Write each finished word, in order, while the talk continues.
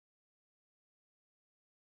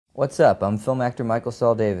What's up? I'm film actor Michael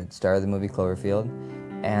Stahl David, star of the movie Cloverfield,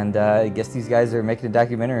 and I guess these guys are making a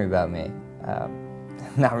documentary about me.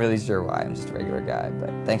 Not really sure why, I'm just a regular guy, but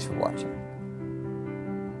thanks for watching.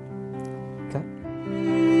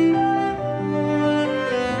 Okay.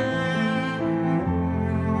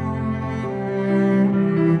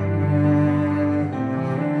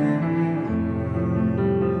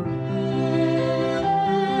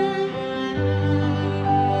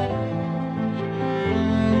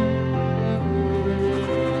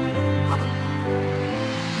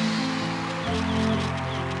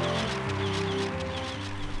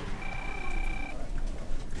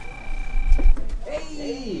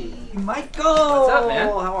 Hey, Michael! What's up, man?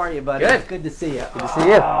 How are you, buddy? Good. Good to see you. Good to see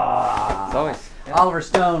you. As always. Oliver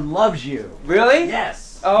Stone loves you. Really?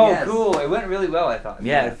 Yes. Oh, yes. cool. It went really well, I thought.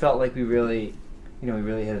 Yeah, it felt like we really, we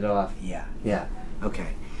really hit it off. Yeah. Yeah. Okay.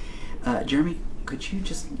 Jeremy, could you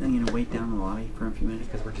just wait down in the lobby for a few minutes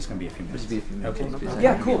because we're just going to be a few minutes. Just be a few minutes. Okay. No problem.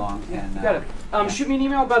 Yeah, It's not gonna be cool. long, and, You got it. yeah. Shoot me an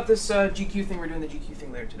email about this GQ thing. We're doing the GQ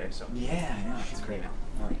thing later today, so. Yeah, that's great.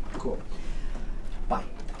 All right, cool. Bye.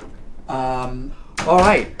 All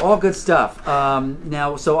right, all good stuff.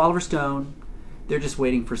 Now, so Oliver Stone, they're just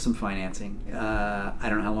waiting for some financing. I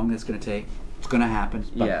don't know how long that's going to take. It's going to happen.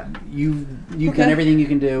 But Yeah. You've Okay. done everything you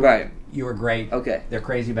can do. Right. You were great. Okay. They're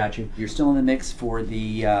crazy about you. You're still in the mix for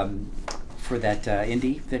the for that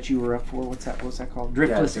indie that you were up for. What's that called?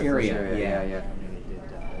 Driftless Area. Yeah.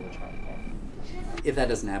 If that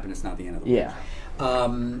doesn't happen, it's not the end of the world.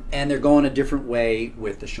 Yeah. And they're going a different way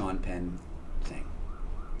with the Sean Penn thing.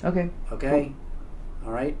 Okay. Okay.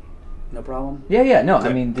 All right. No problem. Yeah. No, Okay.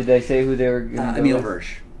 I mean, did they say who they were going to Emil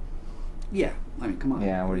Hirsch. Yeah. I mean, come on.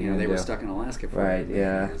 Yeah, what are you gonna They do? were stuck in Alaska for Right,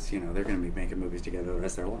 yeah. years. They're going to be making movies together the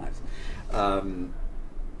rest of their lives.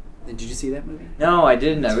 And did you see that movie? No, I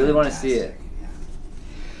didn't. It's I really want to see it.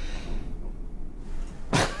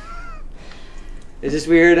 fantastic, Is this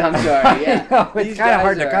weird? I'm sorry. Yeah. I know, it's These kind of guys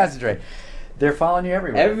hard to are concentrate. They're following you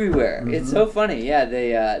everywhere. Everywhere. It's Mhm. so funny. Yeah,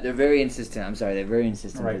 they're very insistent. I'm sorry, they're very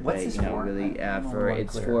insistent Right. that What's they, this you know, for? really I don't know,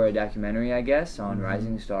 it's unclear. for a documentary, I guess, on Mhm.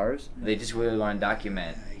 rising stars. They just really want to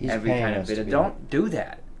document He's every paying kind of us bit to of. be Don't do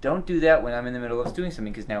that. Don't do that when I'm in the middle of doing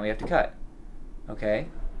something because now we have to cut. Okay.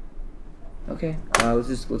 Okay. Let's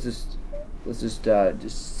just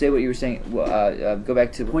say what you were saying. Go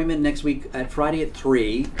back to. Appointment next week at Friday at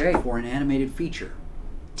 3 Great. for an animated feature,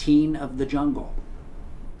 Teen of the Jungle.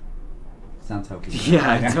 Sounds hokey.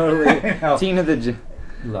 Yeah, totally. No. Teen of the.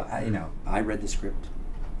 Look, I read the script,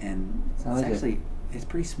 and Sounds it's like it. it's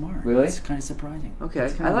pretty smart. Really? It's kind of surprising. Okay,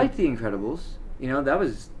 It's kind I of liked The Incredibles. That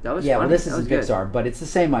was Yeah, funny. well, this That isn't was good. Pixar, but it's the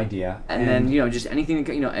same idea. And then just anything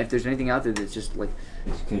that if there's anything out there that's just like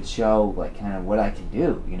this could show like kind of what I can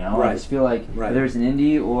do. I Right. just feel like Right. whether it's an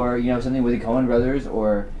indie or something with the Coen Brothers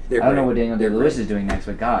or They're I don't know great. what Daniel They're Day-Lewis great. is doing next,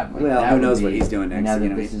 but God, like, Well, that who would knows what be- he's doing next? Now that you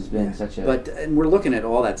know, this has been such a and we're looking at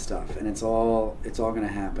all that stuff, and it's all going to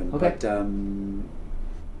happen. Okay. But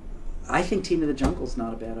I think Teen of the Jungle's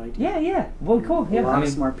not a bad idea. yeah. Well, cool. A lot of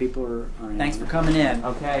smart people are. Thanks for coming in.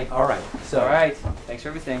 Okay. All right. So. All right. Thanks for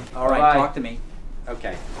everything. All right. Bye-bye. Talk to me.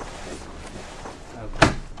 Okay. Okay.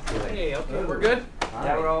 See you later. Hey, okay, we're good? All Yeah,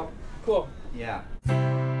 right. we're all Cool. Yeah.